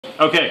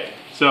Okay,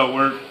 so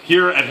we're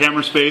here at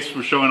Hammerspace.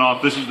 We're showing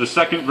off, this is the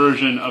second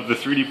version of the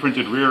 3D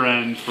printed rear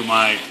end for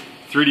my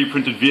 3D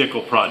printed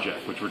vehicle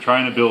project, which we're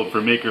trying to build for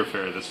Maker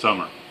Faire this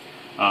summer.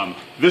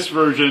 This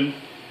version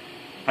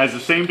has the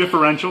same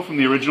differential from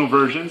the original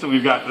versions, and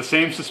we've got the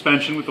same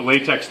suspension with the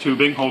latex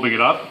tubing holding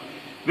it up.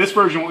 This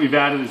version, what we've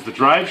added is the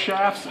drive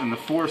shafts and the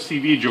 4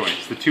 CV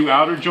joints, the 2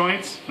 outer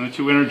joints and the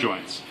 2 inner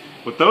joints.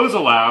 What those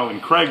allow, and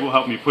Craig will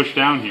help me push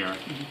down here,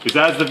 is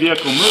as the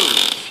vehicle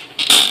moves,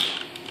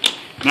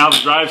 now the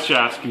drive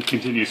shafts can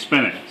continue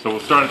spinning. So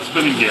we'll start it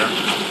spinning here.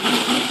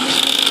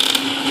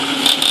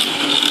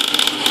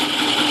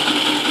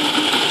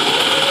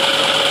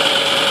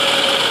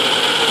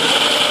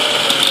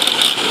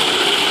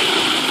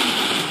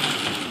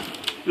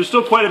 There's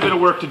still quite a bit of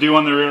work to do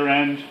on the rear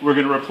end. We're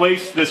going to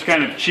replace this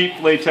kind of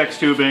cheap latex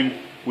tubing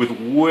with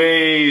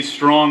way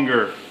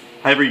stronger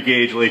heavy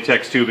gauge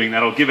latex tubing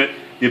that'll give it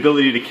the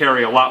ability to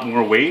carry a lot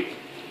more weight.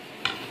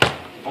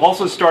 I've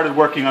also started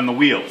working on the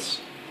wheels.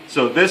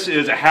 So this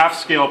is a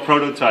half-scale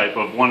prototype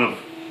of one of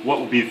what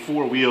will be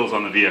 4 wheels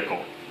on the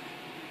vehicle.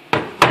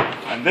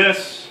 And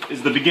this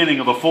is the beginning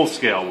of a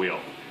full-scale wheel.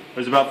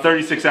 There's about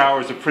 36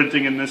 hours of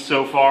printing in this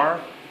so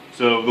far.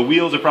 So the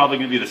wheels are probably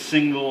going to be the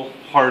single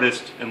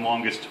hardest and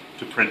longest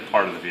to print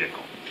part of the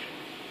vehicle.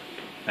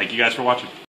 Thank you guys for watching.